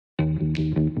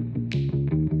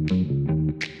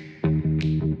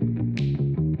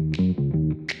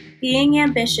Being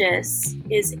ambitious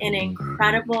is an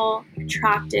incredible,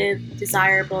 attractive,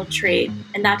 desirable trait,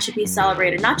 and that should be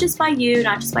celebrated, not just by you,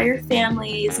 not just by your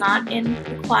families, not in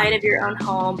the quiet of your own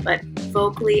home, but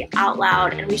vocally out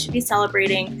loud. And we should be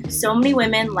celebrating so many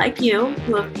women like you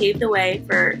who have paved the way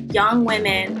for young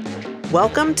women.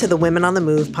 Welcome to the Women on the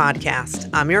Move podcast.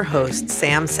 I'm your host,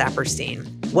 Sam Saperstein.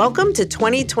 Welcome to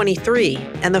 2023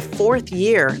 and the fourth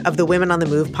year of the Women on the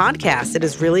Move podcast. It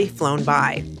has really flown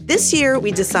by. This year,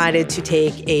 we decided to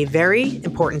take a very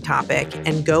important topic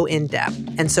and go in depth.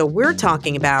 And so we're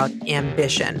talking about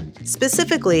ambition,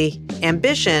 specifically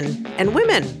ambition and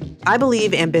women. I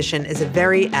believe ambition is a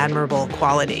very admirable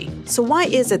quality. So why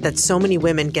is it that so many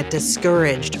women get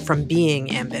discouraged from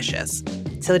being ambitious?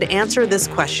 So to answer this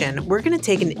question, we're going to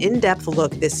take an in-depth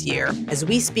look this year as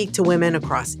we speak to women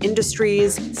across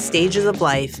industries, stages of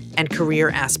life, and career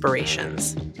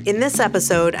aspirations. In this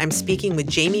episode, I'm speaking with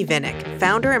Jamie Vinnick,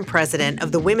 founder and president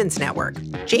of the Women's Network.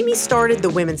 Jamie started the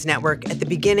Women's Network at the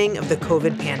beginning of the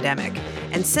COVID pandemic.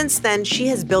 And since then, she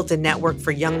has built a network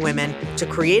for young women to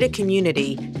create a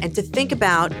community and to think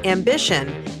about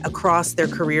ambition across their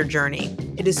career journey.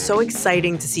 It is so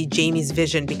exciting to see Jamie's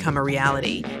vision become a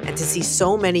reality and to see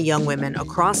so many young women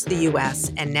across the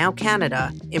U.S. and now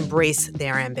Canada embrace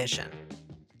their ambition.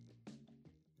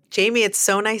 Jamie, it's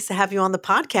so nice to have you on the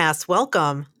podcast.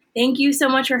 Welcome. Thank you so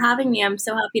much for having me. I'm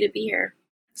so happy to be here.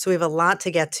 So we have a lot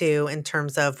to get to in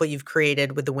terms of what you've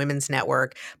created with the Women's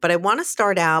Network, but I want to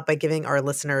start out by giving our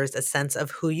listeners a sense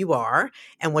of who you are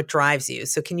and what drives you.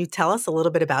 So can you tell us a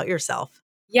little bit about yourself?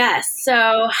 Yes.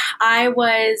 So I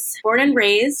was born and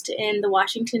raised in the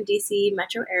Washington, D.C.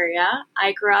 metro area.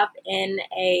 I grew up in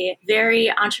a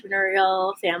very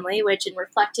entrepreneurial family, which in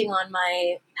reflecting on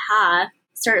my path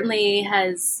certainly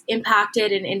has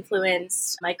impacted and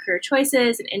influenced my career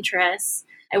choices and interests.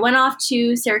 I went off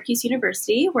to Syracuse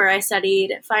University where I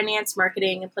studied finance,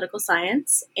 marketing, and political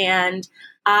science. And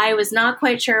I was not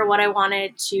quite sure what I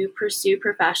wanted to pursue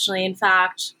professionally. In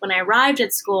fact, when I arrived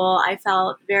at school, I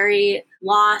felt very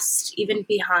lost, even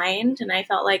behind. And I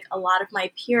felt like a lot of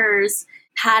my peers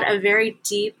had a very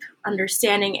deep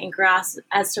understanding and grasp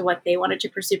as to what they wanted to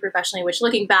pursue professionally, which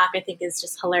looking back, I think is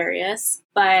just hilarious.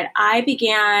 But I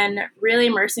began really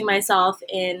immersing myself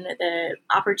in the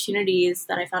opportunities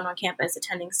that I found on campus,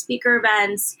 attending speaker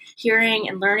events, hearing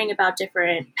and learning about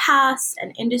different paths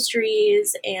and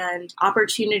industries and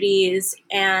opportunities.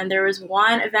 And there was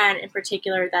one event in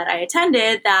particular that I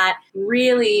attended that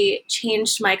really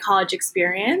changed my college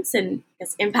experience and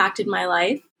has impacted my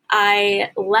life.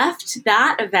 I left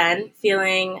that event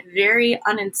feeling very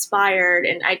uninspired,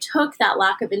 and I took that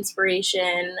lack of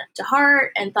inspiration to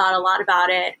heart and thought a lot about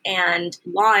it and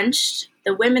launched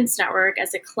the Women's Network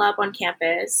as a club on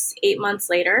campus 8 months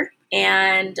later.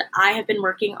 And I have been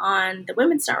working on the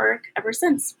Women's Network ever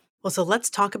since. Well, so let's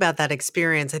talk about that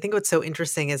experience. I think what's so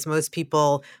interesting is most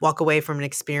people walk away from an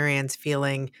experience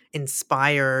feeling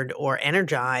inspired or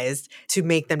energized to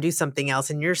make them do something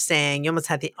else. And you're saying you almost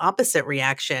had the opposite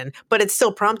reaction, but it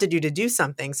still prompted you to do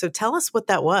something. So tell us what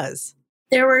that was.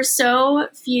 There were so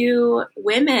few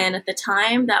women at the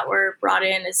time that were brought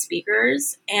in as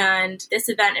speakers, and this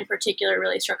event in particular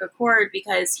really struck a chord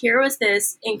because here was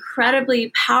this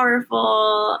incredibly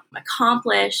powerful,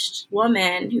 accomplished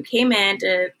woman who came in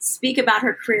to speak about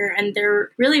her career, and there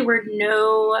really were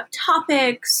no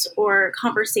topics or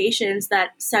conversations that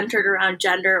centered around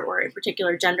gender or in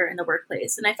particular gender in the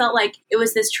workplace. And I felt like it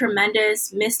was this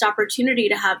tremendous missed opportunity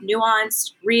to have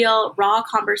nuanced, real, raw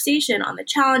conversation on the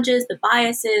challenges, the biases,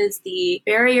 the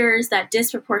barriers that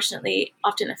disproportionately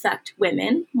often affect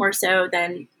women more so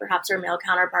than perhaps our male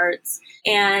counterparts.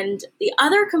 And the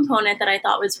other component that I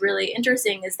thought was really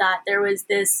interesting is that there was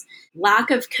this lack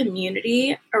of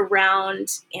community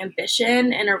around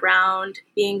ambition and around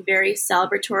being very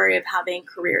celebratory of having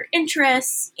career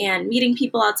interests and meeting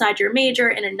people outside your major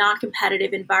in a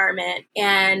non-competitive environment.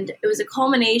 And it was a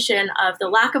culmination of the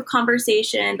lack of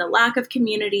conversation, the lack of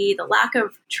community, the lack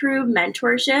of true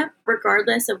mentorship,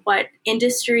 regardless of what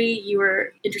industry you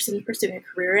were interested in pursuing a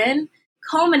career in,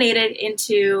 culminated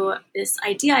into this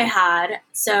idea I had.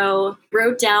 So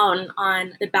wrote down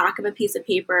on the back of a piece of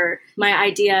paper my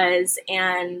ideas,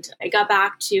 and I got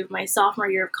back to my sophomore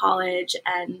year of college,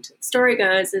 and story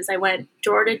goes is I went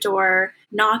door to door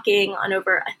knocking on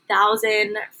over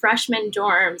 1,000 freshman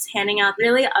dorms, handing out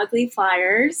really ugly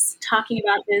flyers, talking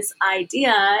about this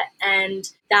idea,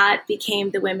 and that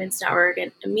became the Women's Network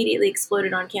and immediately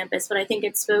exploded on campus. But I think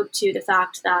it spoke to the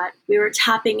fact that we were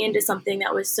tapping into something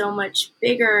that was so much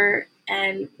bigger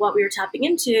And what we were tapping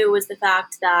into was the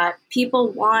fact that people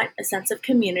want a sense of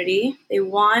community. They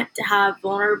want to have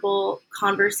vulnerable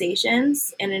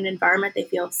conversations in an environment they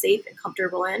feel safe and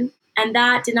comfortable in. And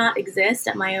that did not exist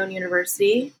at my own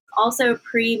university. Also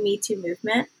pre-Me Too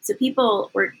movement. So people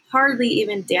were hardly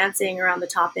even dancing around the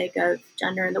topic of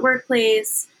gender in the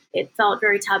workplace. It felt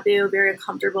very taboo, very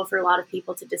uncomfortable for a lot of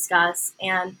people to discuss.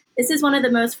 And this is one of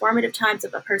the most formative times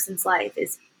of a person's life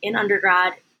is in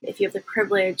undergrad. If you have the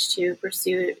privilege to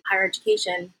pursue higher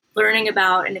education, learning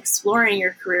about and exploring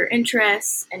your career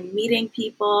interests and meeting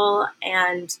people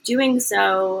and doing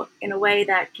so in a way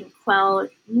that can quell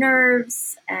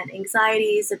nerves and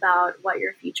anxieties about what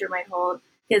your future might hold.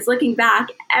 Because looking back,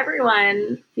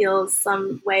 everyone feels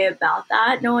some way about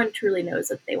that. No one truly knows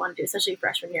what they want to do, especially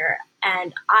freshman year.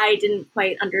 And I didn't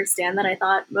quite understand that. I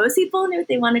thought most people knew what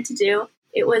they wanted to do.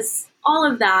 It was all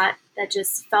of that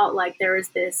just felt like there was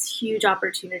this huge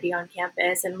opportunity on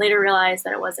campus, and later realized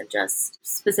that it wasn't just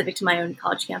specific to my own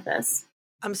college campus.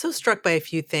 I'm so struck by a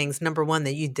few things. Number one,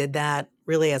 that you did that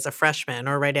really as a freshman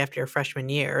or right after your freshman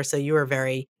year. So you were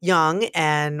very young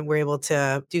and were able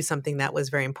to do something that was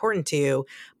very important to you.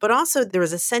 But also there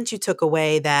was a sense you took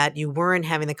away that you weren't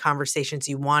having the conversations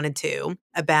you wanted to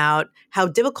about how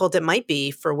difficult it might be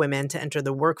for women to enter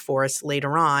the workforce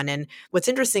later on. And what's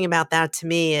interesting about that to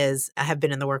me is I have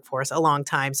been in the workforce a long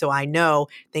time, so I know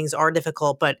things are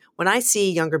difficult. But when I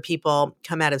see younger people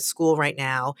come out of school right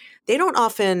now, they don't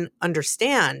often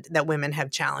understand that women have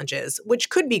challenges, which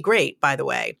could be great, by the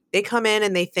way. They come in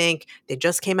and they think they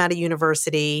just came out of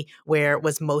university where it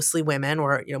was mostly women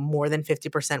or more than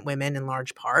 50% women in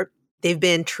large part. They've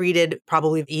been treated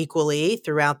probably equally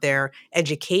throughout their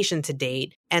education to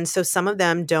date. And so some of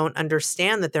them don't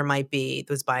understand that there might be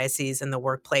those biases in the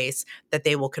workplace that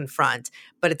they will confront.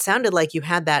 But it sounded like you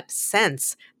had that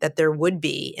sense that there would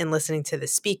be in listening to the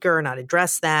speaker, not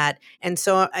address that. And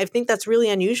so I think that's really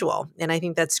unusual. And I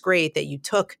think that's great that you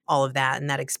took all of that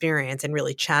and that experience and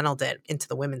really channeled it into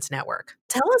the Women's Network.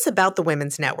 Tell us about the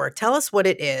Women's Network. Tell us what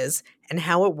it is and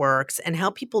how it works and how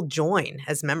people join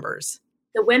as members.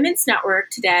 The Women's Network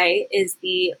today is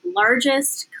the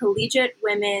largest collegiate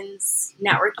women's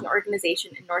networking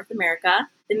organization in North America.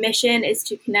 The mission is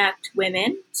to connect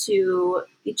women to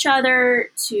each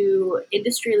other, to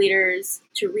industry leaders,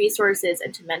 to resources,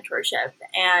 and to mentorship.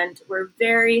 And we're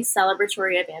very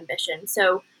celebratory of ambition.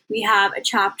 So we have a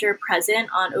chapter present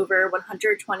on over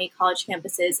 120 college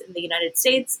campuses in the United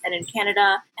States and in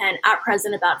Canada, and at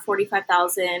present about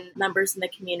 45,000 members in the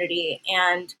community.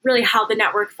 And really how the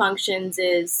network functions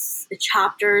is the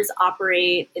chapters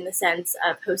operate in the sense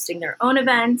of hosting their own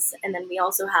events, and then we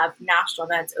also have national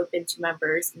events open to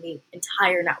members in the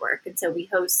entire network. And so we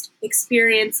host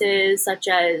experiences such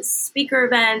as speaker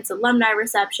events, alumni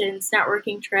receptions,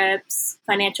 networking trips,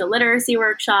 financial literacy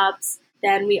workshops.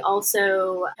 Then we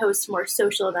also host more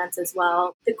social events as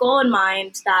well. The goal in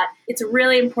mind that it's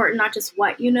really important not just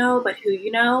what you know, but who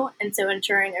you know. And so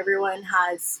ensuring everyone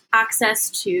has access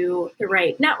to the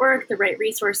right network, the right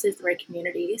resources, the right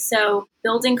community. So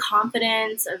building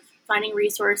confidence of finding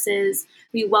resources.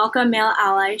 We welcome male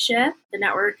allyship. The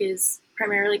network is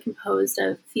primarily composed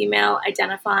of female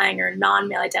identifying or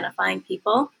non-male identifying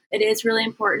people. It is really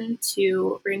important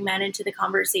to bring men into the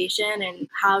conversation and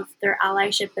have their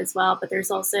allyship as well. But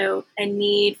there's also a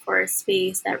need for a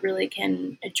space that really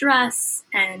can address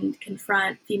and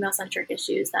confront female-centric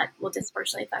issues that will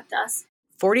disproportionately affect us.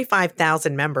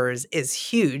 45,000 members is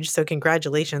huge. So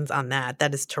congratulations on that.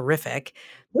 That is terrific.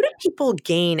 What do people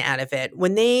gain out of it?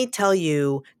 When they tell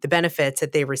you the benefits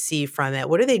that they receive from it,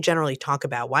 what do they generally talk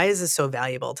about? Why is this so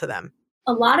valuable to them?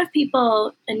 A lot of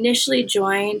people initially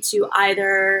join to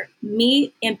either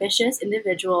meet ambitious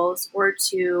individuals or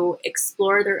to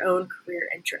explore their own career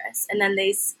interests. And then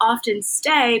they often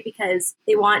stay because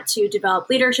they want to develop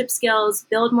leadership skills,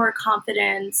 build more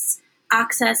confidence,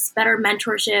 access better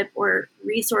mentorship or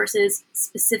resources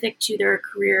specific to their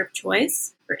career of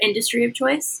choice or industry of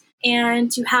choice,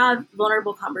 and to have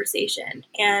vulnerable conversation.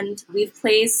 And we've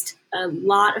placed a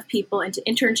lot of people into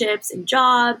internships and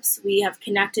jobs. We have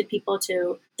connected people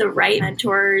to the right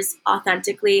mentors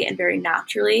authentically and very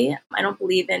naturally. I don't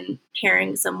believe in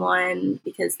pairing someone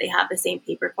because they have the same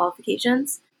paper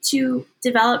qualifications. To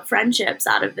develop friendships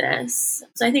out of this.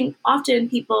 So I think often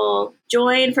people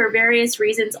join for various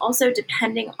reasons, also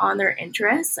depending on their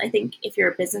interests. I think if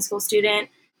you're a business school student,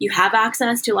 you have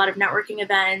access to a lot of networking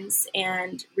events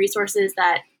and resources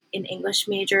that an English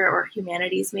major or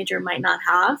humanities major might not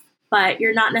have, but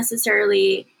you're not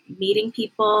necessarily meeting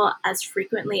people as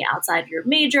frequently outside your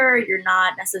major. You're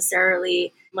not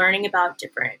necessarily learning about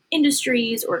different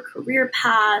industries or career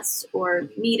paths or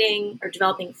meeting or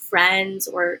developing friends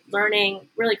or learning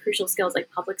really crucial skills like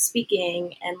public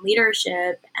speaking and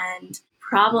leadership and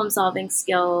problem-solving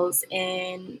skills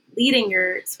in leading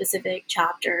your specific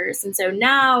chapters. And so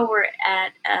now we're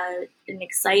at an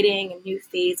exciting and new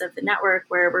phase of the network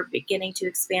where we're beginning to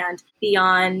expand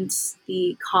beyond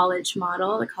the college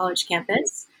model, the college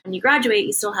campus. When you graduate,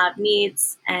 you still have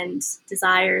needs and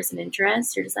desires and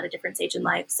interests. You're just at a different stage in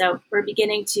life. So we're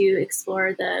beginning to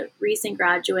explore the recent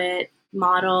graduate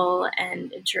model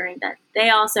and ensuring that they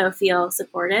also feel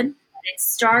supported. It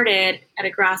started at a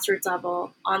grassroots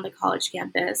level on the college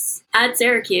campus at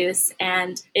Syracuse,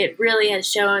 and it really has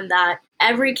shown that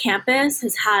every campus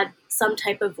has had some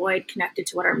type of void connected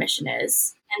to what our mission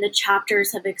is. And the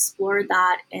chapters have explored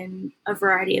that in a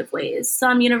variety of ways.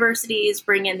 Some universities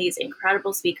bring in these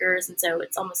incredible speakers, and so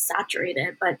it's almost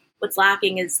saturated, but what's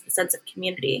lacking is the sense of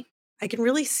community. I can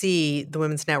really see the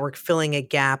Women's Network filling a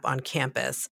gap on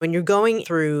campus. When you're going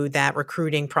through that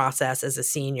recruiting process as a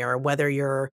senior, whether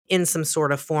you're in some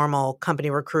sort of formal company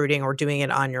recruiting or doing it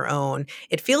on your own,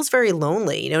 it feels very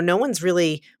lonely. No one's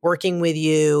really working with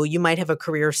you. You might have a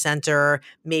career center,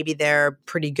 maybe they're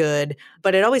pretty good,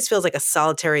 but it always feels like a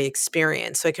solitary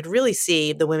experience. So I could really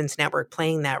see the Women's Network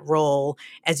playing that role,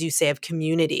 as you say, of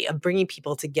community, of bringing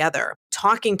people together,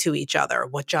 talking to each other.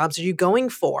 What jobs are you going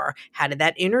for? How did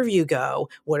that interview go?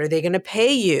 What are they going to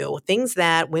pay you? Things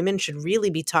that women should really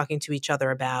be talking to each other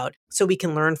about so we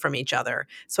can learn from each other.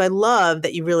 So I love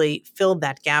that you really filled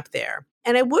that gap there.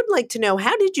 And I would like to know,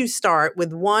 how did you start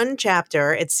with one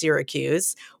chapter at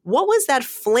Syracuse? What was that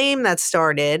flame that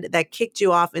started that kicked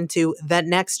you off into that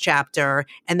next chapter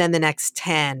and then the next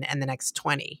 10 and the next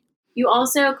 20? You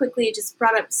also quickly just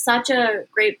brought up such a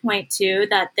great point, too,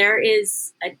 that there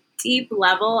is a deep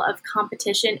level of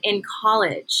competition in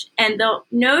college. And the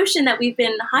notion that we've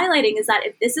been highlighting is that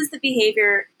if this is the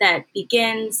behavior that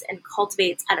begins and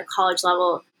cultivates at a college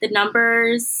level, the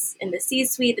numbers in the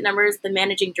C-suite, the numbers, the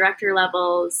managing director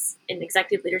levels in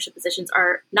executive leadership positions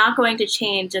are not going to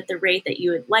change at the rate that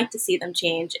you would like to see them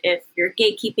change if you're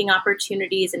gatekeeping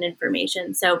opportunities and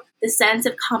information. So the sense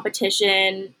of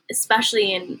competition,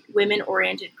 especially in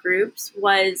women-oriented groups,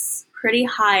 was pretty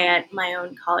high at my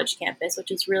own college campus,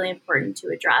 which is really important to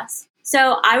address.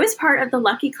 So I was part of the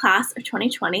lucky class of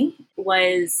 2020,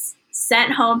 was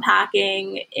sent home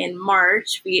packing in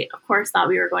March. We, of course, thought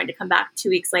we were going to come back 2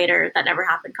 weeks later. That never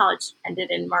happened. College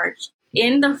ended in March.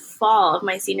 In the fall of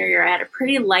my senior year, I had a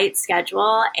pretty light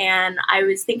schedule, and I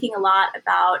was thinking a lot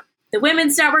about the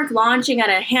Women's Network launching at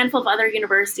a handful of other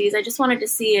universities. I just wanted to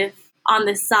see if on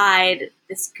the side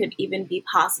this could even be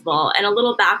possible. And a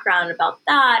little background about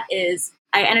that is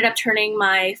I ended up turning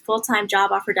my full-time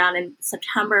job offer down in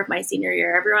September of my senior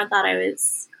year. Everyone thought I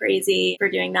was crazy for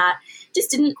doing that.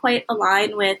 Just didn't quite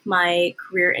align with my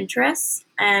career interests,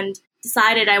 and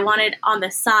decided I wanted on the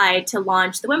side to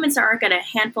launch the Women's Network at a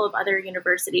handful of other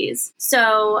universities.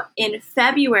 So in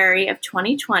February of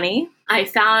 2020, I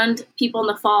found people in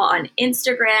the fall on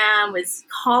Instagram, was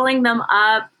calling them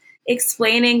up,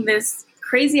 explaining this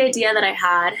crazy idea that I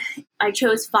had. I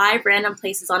chose 5 random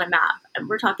places on a map. And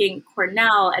we're talking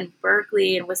Cornell and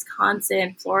Berkeley and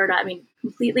Wisconsin, Florida. I mean,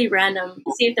 completely random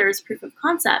to see if there was proof of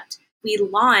concept. We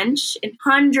launched and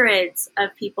hundreds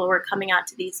of people were coming out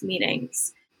to these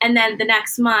meetings. And then the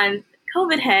next month,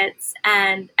 COVID hits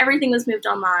and everything was moved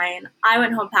online. I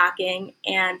went home packing.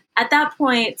 And at that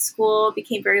point, school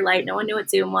became very light. No one knew what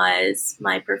Zoom was.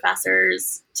 My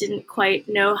professors didn't quite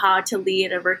know how to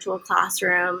lead a virtual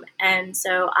classroom. And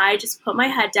so I just put my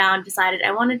head down, decided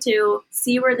I wanted to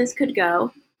see where this could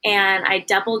go. And I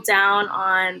doubled down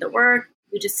on the work.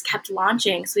 We just kept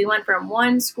launching. So we went from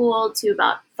 1 school to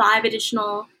about 5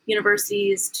 additional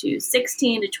universities to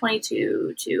 16 to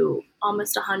 22 to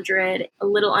almost 100, a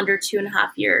little under 2.5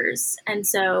 years. And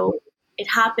so it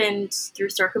happened through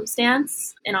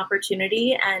circumstance and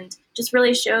opportunity, and just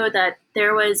really showed that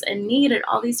there was a need at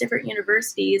all these different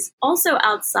universities, also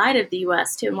outside of the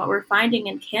US too. And what we're finding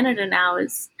in Canada now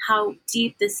is how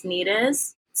deep this need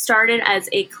is. Started as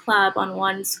a club on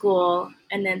 1 school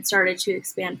and then started to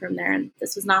expand from there. And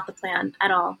this was not the plan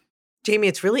at all. Jamie,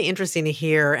 it's really interesting to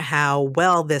hear how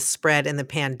well this spread in the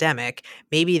pandemic.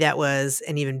 Maybe that was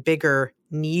an even bigger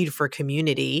need for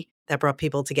community that brought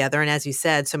people together. And as you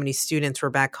said, so many students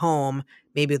were back home,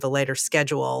 maybe with a later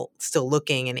schedule, still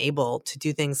looking and able to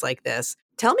do things like this.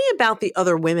 Tell me about the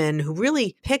other women who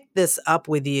really picked this up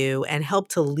with you and helped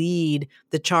to lead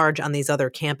the charge on these other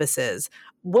campuses.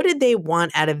 What did they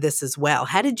want out of this as well?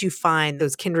 How did you find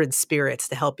those kindred spirits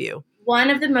to help you? One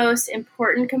of the most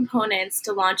important components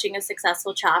to launching a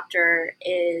successful chapter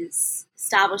is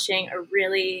establishing a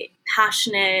really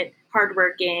passionate,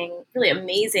 hardworking, really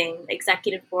amazing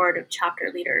executive board of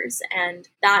chapter leaders. And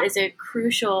that is a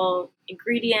crucial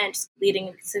ingredient leading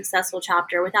a successful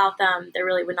chapter. Without them, there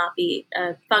really would not be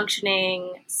a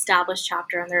functioning, established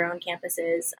chapter on their own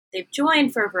campuses. They've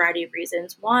joined for a variety of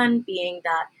reasons. One being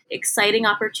that exciting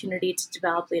opportunity to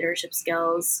develop leadership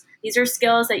skills. These are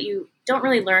skills that you don't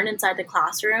really learn inside the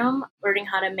classroom, learning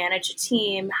how to manage a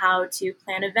team, how to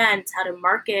plan events, how to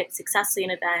market successfully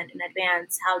an event in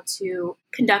advance, how to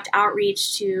conduct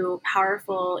outreach to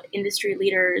powerful industry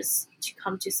leaders to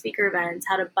come to speaker events,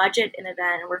 how to budget an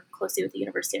event and work closely with the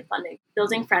university and funding,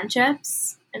 building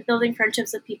friendships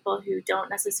with people who don't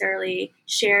necessarily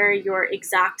share your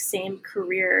exact same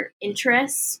career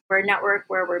interests. We're a network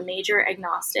where we're major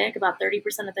agnostic. About 30%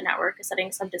 of the network is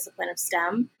studying some discipline of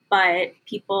STEM, but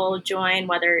people join,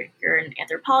 whether you're an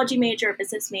anthropology major,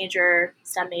 business major,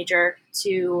 STEM major,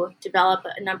 to develop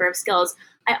a number of skills.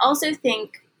 I also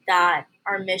think that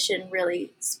our mission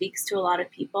really speaks to a lot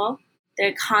of people.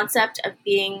 The concept of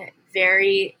being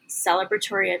very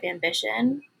celebratory of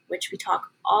ambition, which we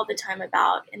talk all the time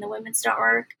about in the Women's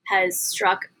Network, has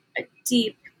struck a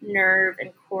deep nerve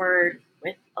and chord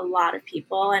with a lot of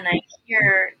people. And I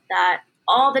hear that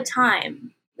all the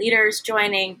time, leaders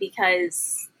joining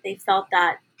because they felt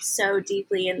that so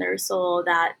deeply in their soul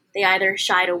that they either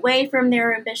shied away from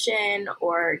their ambition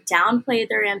or downplayed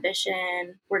their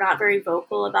ambition, were not very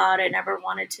vocal about it, never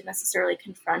wanted to necessarily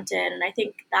confront it. And I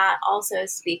think that also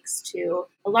speaks to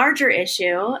a larger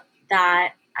issue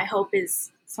that I hope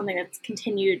is something that's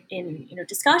continued in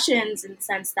discussions, in the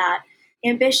sense that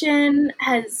ambition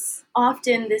has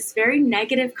often this very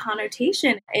negative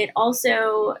connotation. It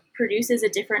also produces a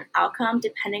different outcome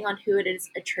depending on who it is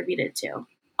attributed to.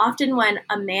 Often when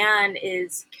a man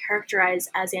is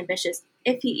characterized as ambitious,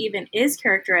 if he even is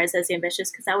characterized as ambitious,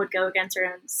 because that would go against our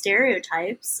own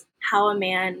stereotypes, how a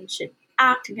man should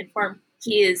act and conform,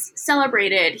 he is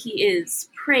celebrated, he is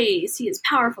praised, he is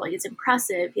powerful, he is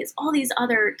impressive, he has all these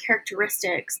other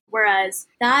characteristics, whereas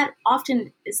that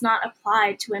often is not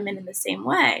applied to women in the same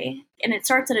way. And it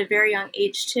starts at a very young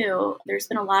age too. There's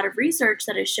been a lot of research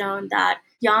that has shown that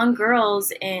young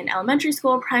girls in elementary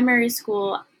school, primary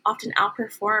school, often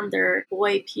outperform their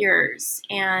boy peers.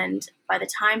 And by the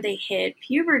time they hit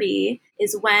puberty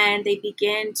is when they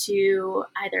begin to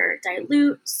either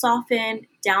dilute, soften,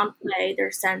 downplay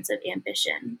their sense of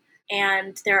ambition.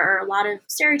 And there are a lot of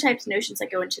stereotypes, notions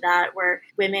that go into that, where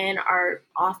women are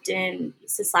often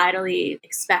societally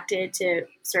expected to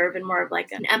serve in more of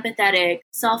like an empathetic,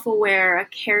 self-aware,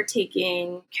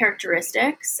 caretaking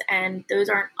characteristics. And those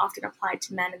aren't often applied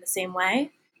to men in the same way.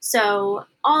 So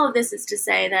all of this is to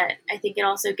say that I think it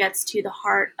also gets to the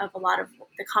heart of a lot of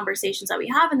the conversations that we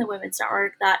have in the Women's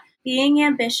Network, that being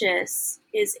ambitious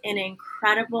is an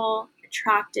incredible,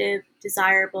 attractive,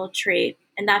 desirable trait.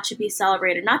 And that should be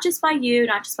celebrated, not just by you,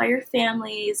 not just by your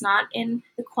families, not in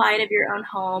the quiet of your own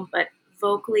home, but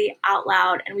vocally out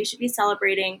loud. And we should be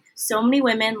celebrating so many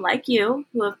women like you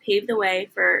who have paved the way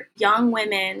for young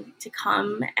women to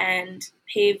come and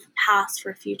pave paths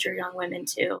for future young women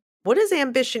too. What does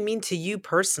ambition mean to you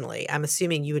personally? I'm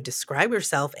assuming you would describe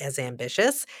yourself as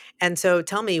ambitious. And so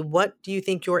tell me, what do you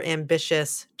think you're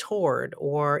ambitious toward,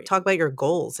 or talk about your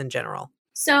goals in general?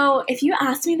 So if you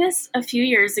asked me this a few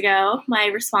years ago, my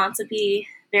response would be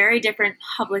very different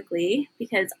publicly,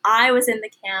 because I was in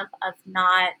the camp of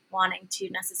not wanting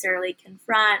to necessarily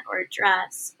confront or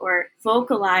address or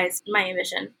vocalize my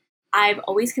ambition. I've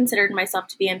always considered myself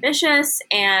to be ambitious,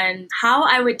 and how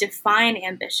I would define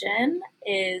ambition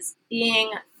is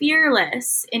being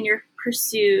fearless in your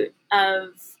pursuit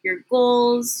of your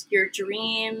goals, your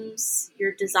dreams,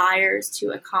 your desires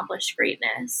to accomplish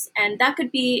greatness. And that could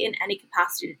be in any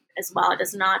capacity as well. It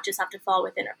does not just have to fall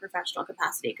within a professional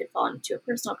capacity. It could fall into a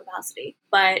personal capacity.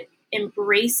 But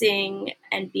embracing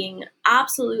and being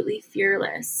absolutely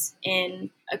fearless in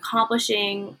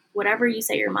accomplishing whatever you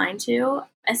set your mind to,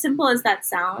 as simple as that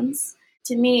sounds,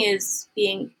 to me is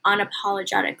being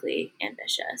unapologetically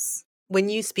ambitious. When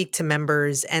you speak to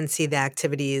members and see the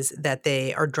activities that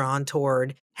they are drawn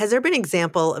toward, has there been an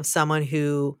example of someone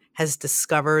who has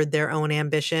discovered their own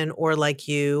ambition, or like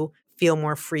you, feel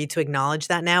more free to acknowledge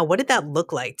that now? What did that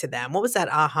look like to them? What was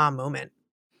that aha moment?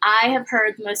 I have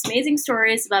heard the most amazing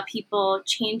stories about people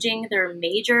changing their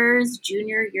majors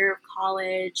junior year of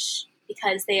college,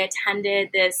 because they attended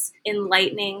this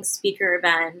enlightening speaker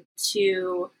event,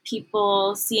 to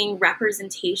people seeing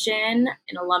representation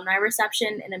in alumni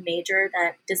reception in a major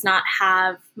that does not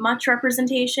have much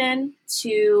representation,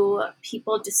 to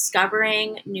people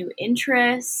discovering new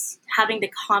interests, having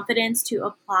the confidence to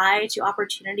apply to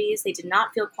opportunities they did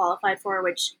not feel qualified for,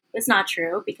 which is not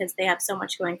true because they have so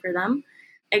much going for them,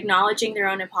 acknowledging their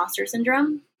own imposter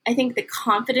syndrome. I think the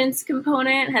confidence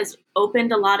component has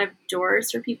opened a lot of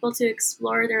doors for people to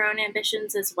explore their own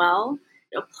ambitions as well.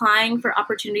 Applying for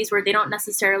opportunities where they don't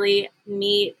necessarily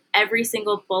meet every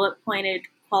single bullet pointed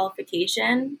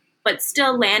qualification, but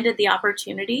still landed the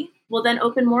opportunity, will then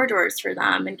open more doors for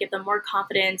them and give them more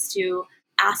confidence to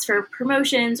ask for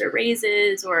promotions or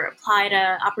raises or apply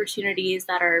to opportunities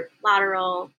that are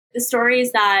lateral. The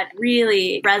stories that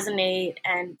really resonate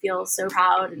and feel so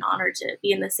proud and honored to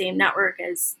be in the same network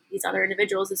as these other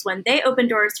individuals is when they open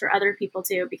doors for other people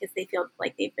too, because they feel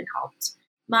like they've been helped.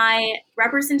 My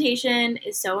representation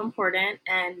is so important.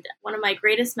 And one of my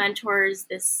greatest mentors,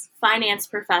 this finance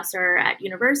professor at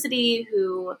university,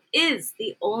 who is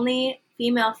the only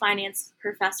female finance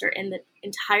professor in the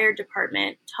entire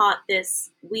department, taught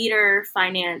this Weider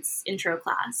finance intro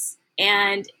class.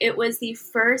 And it was the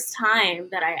first time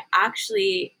that I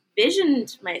actually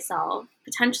visioned myself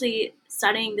potentially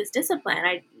studying this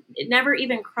discipline. It never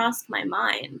even crossed my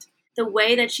mind. The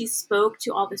way that she spoke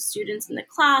to all the students in the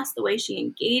class, the way she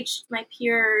engaged my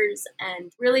peers,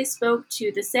 and really spoke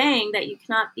to the saying that you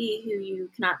cannot be who you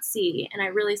cannot see. And I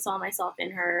really saw myself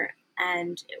in her.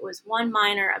 And it was one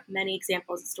minor of many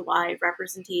examples as to why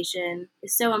representation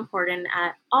is so important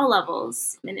at all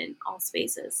levels and in all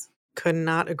spaces. Could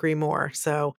not agree more.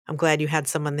 So I'm glad you had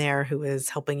someone there who is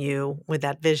helping you with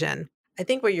that vision. I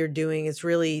think what you're doing is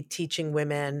really teaching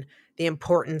women the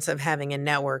importance of having a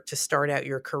network to start out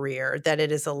your career, that it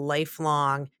is a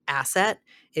lifelong asset.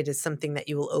 It is something that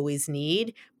you will always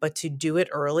need, but to do it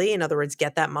early, in other words,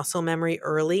 get that muscle memory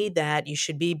early, that you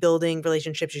should be building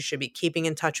relationships, you should be keeping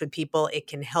in touch with people. It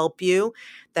can help you.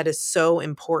 That is so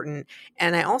important.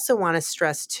 And I also want to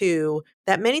stress too,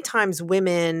 that many times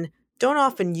women don't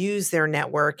often use their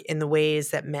network in the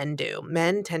ways that men do.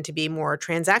 Men tend to be more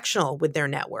transactional with their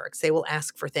networks. They will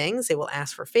ask for things, they will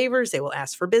ask for favors, they will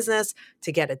ask for business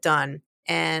to get it done.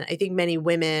 And I think many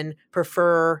women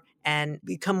prefer and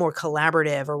become more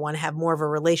collaborative or want to have more of a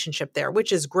relationship there,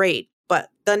 which is great. But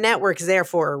the network is there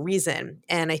for a reason.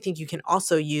 And I think you can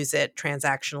also use it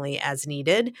transactionally as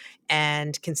needed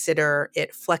and consider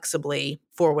it flexibly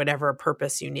for whatever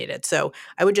purpose you need it. So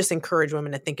I would just encourage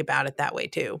women to think about it that way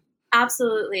too.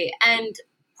 Absolutely. And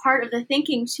part of the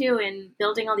thinking too in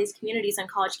building all these communities on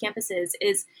college campuses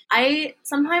is I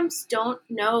sometimes don't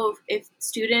know if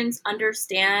students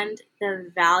understand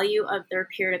the value of their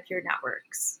peer-to-peer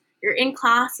networks. You're in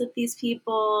class with these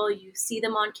people, you see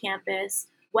them on campus.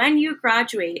 When you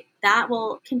graduate, that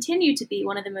will continue to be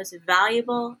one of the most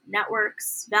valuable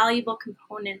networks, valuable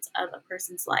components of a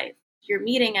person's life. You're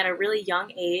meeting at a really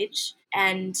young age,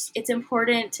 and it's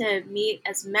important to meet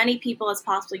as many people as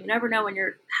possible. You never know when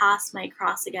your paths might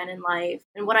cross again in life.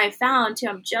 And what I found too,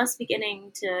 I'm just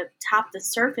beginning to tap the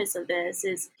surface of this,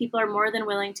 is people are more than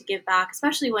willing to give back,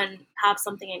 especially when you have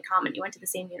something in common. You went to the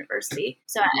same university.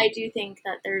 So I do think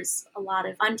that there's a lot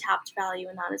of untapped value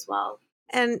in that as well.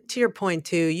 And to your point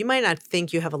too, you might not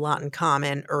think you have a lot in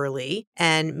common early,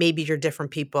 and maybe you're different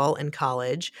people in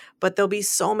college, but there'll be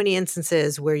so many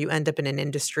instances where you end up in an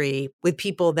industry with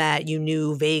people that you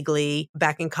knew vaguely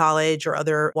back in college or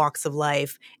other walks of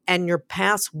life, and your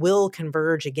paths will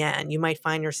converge again. You might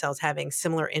find yourselves having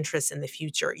similar interests in the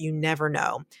future. You never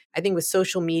know. I think with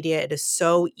social media, it is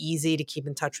so easy to keep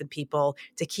in touch with people,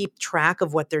 to keep track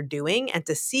of what they're doing, and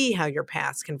to see how your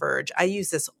paths converge. I use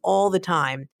this all the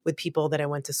time with people that I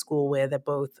went to school with at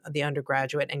both the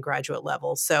undergraduate and graduate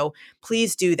levels. So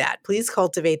please do that. Please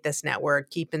cultivate this network,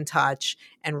 keep in touch,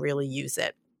 and really use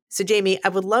it. So Jamie, I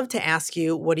would love to ask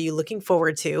you, what are you looking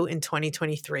forward to in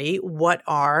 2023? What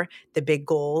are the big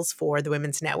goals for the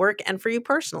Women's Network and for you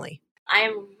personally? I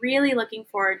am really looking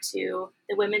forward to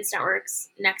the Women's Network's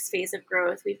next phase of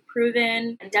growth. We've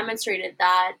proven and demonstrated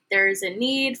that there's a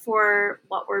need for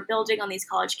what we're building on these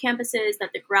college campuses,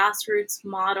 that the grassroots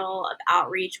model of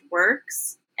outreach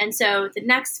works. And so the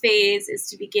next phase is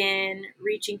to begin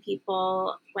reaching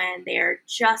people when they're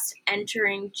just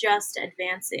entering, just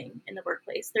advancing in the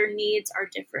workplace. Their needs are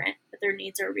different, but their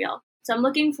needs are real. So I'm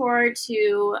looking forward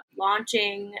to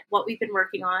launching what we've been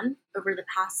working on over the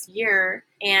past year,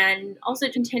 and also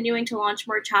continuing to launch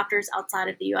more chapters outside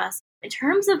of the US. In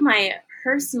terms of my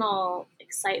personal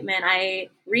excitement. I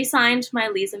re-signed my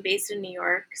lease. I'm based in New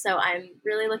York, so I'm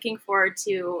really looking forward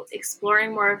to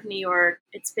exploring more of New York.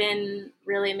 It's been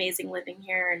really amazing living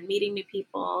here and meeting new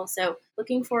people. So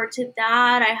looking forward to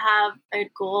that. I have a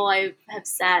goal I have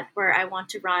set where I want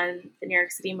to run the New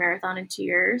York City Marathon in 2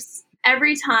 years.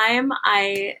 Every time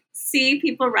I see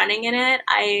people running in it,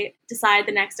 I decide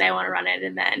the next day I want to run it.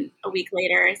 And then a week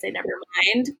later, I say, never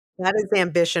mind. That is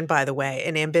ambition, by the way,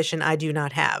 an ambition I do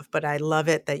not have, but I love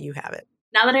it that you have it.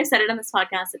 Now that I've said it on this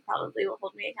podcast, it probably will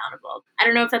hold me accountable. I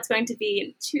don't know if that's going to be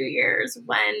in 2 years,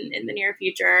 when in the near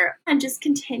future. I'm just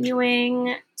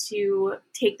continuing to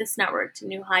take this network to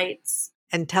new heights.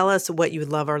 And tell us what you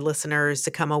would love our listeners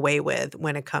to come away with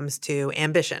when it comes to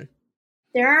ambition.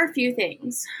 There are a few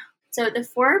things. So the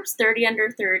Forbes 30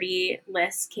 Under 30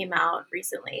 list came out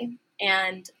recently,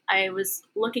 and I was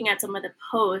looking at some of the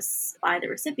posts by the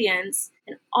recipients,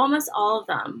 and almost all of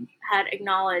them had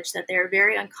acknowledged that they're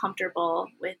very uncomfortable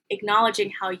with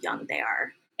acknowledging how young they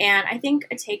are. And I think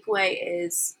a takeaway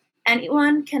is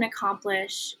anyone can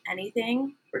accomplish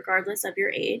anything regardless of your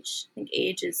age. I think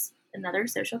age is another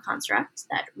social construct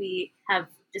that we have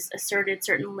just asserted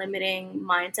certain limiting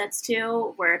mindsets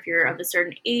to, where if you're of a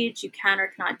certain age, you can or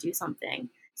cannot do something.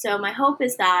 So my hope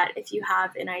is that if you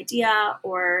have an idea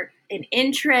or an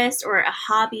interest or a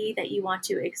hobby that you want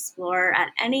to explore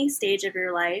at any stage of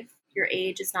your life, your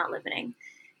age is not limiting.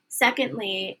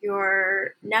 Secondly,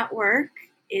 your network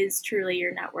is truly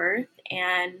your net worth,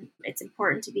 and it's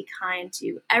important to be kind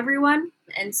to everyone.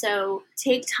 And so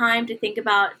take time to think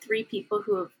about 3 people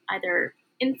who have either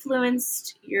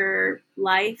influenced your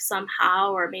life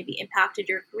somehow or maybe impacted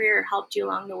your career or helped you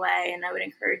along the way. And I would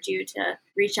encourage you to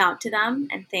reach out to them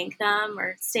and thank them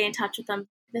or stay in touch with them.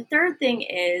 The third thing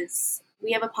is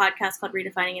we have a podcast called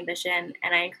Redefining Ambition,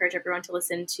 and I encourage everyone to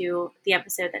listen to the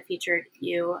episode that featured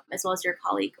you as well as your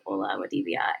colleague, Ola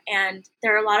Wadivia. And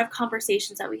there are a lot of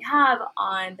conversations that we have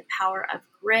on the power of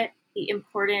grit, the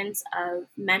importance of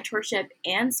mentorship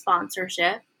and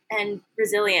sponsorship, and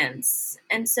resilience.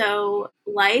 And so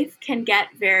life can get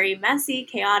very messy,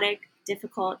 chaotic,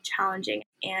 difficult, challenging.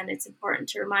 And it's important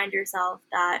to remind yourself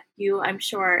that you, I'm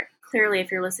sure, clearly, if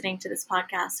you're listening to this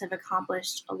podcast, have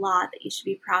accomplished a lot that you should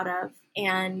be proud of.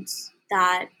 And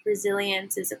that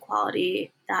resilience is a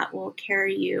quality that will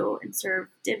carry you and serve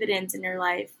dividends in your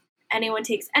life. Anyone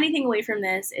takes anything away from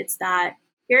this, it's that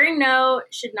hearing no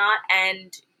should not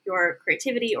end your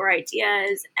creativity or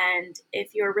ideas. And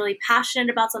if you're really passionate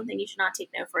about something, you should not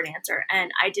take no for an answer.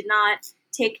 And I did not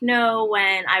take no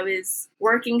when I was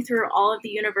working through all of the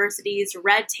university's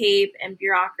red tape and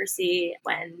bureaucracy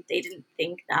when they didn't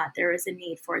think that there was a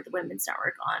need for the Women's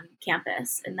Network on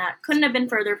campus. And that couldn't have been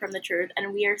further from the truth.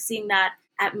 And we are seeing that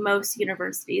at most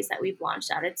universities that we've launched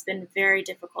at. It's been very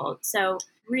difficult. So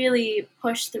really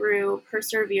push through,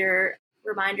 persevere,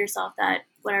 remind yourself that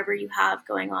whatever you have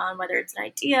going on, whether it's an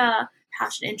idea,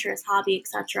 passion, interest, hobby,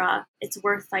 etc., it's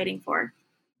worth fighting for.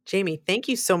 Jamie, thank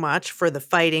you so much for the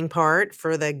fighting part,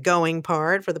 for the going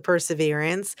part, for the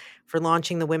perseverance, for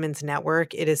launching the Women's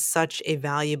Network. It is such a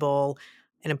valuable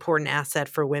and important asset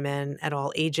for women at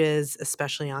all ages,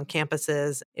 especially on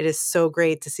campuses. It is so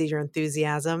great to see your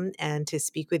enthusiasm and to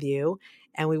speak with you.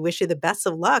 And we wish you the best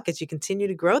of luck as you continue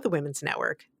to grow the Women's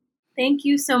Network. Thank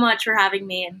you so much for having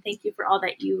me, and thank you for all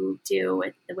that you do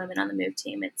with the Women on the Move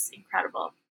team. It's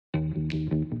incredible.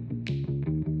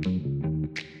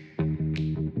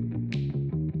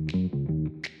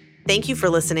 Thank you for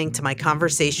listening to my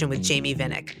conversation with Jamie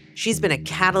Vinnick. She's been a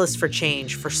catalyst for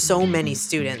change for so many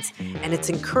students, and it's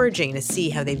encouraging to see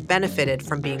how they've benefited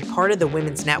from being part of the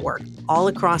Women's Network all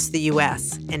across the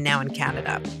U.S. and now in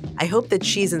Canada. I hope that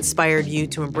she's inspired you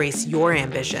to embrace your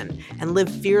ambition and live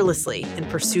fearlessly in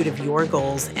pursuit of your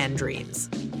goals and dreams.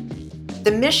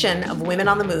 The mission of Women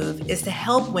on the Move is to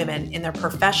help women in their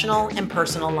professional and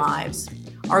personal lives.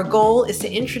 Our goal is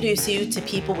to introduce you to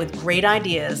people with great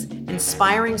ideas,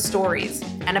 inspiring stories,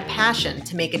 and a passion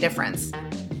to make a difference.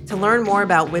 To learn more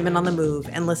about Women on the Move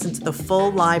and listen to the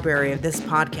full library of this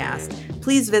podcast,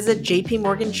 please visit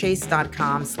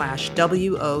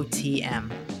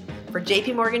jpmorganchase.com/WOTM. For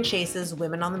JP Morgan Chase's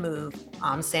Women on the Move,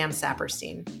 I'm Sam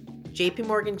Saperstein. JP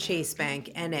Morgan Chase Bank,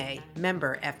 N.A.,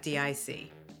 member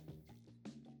FDIC.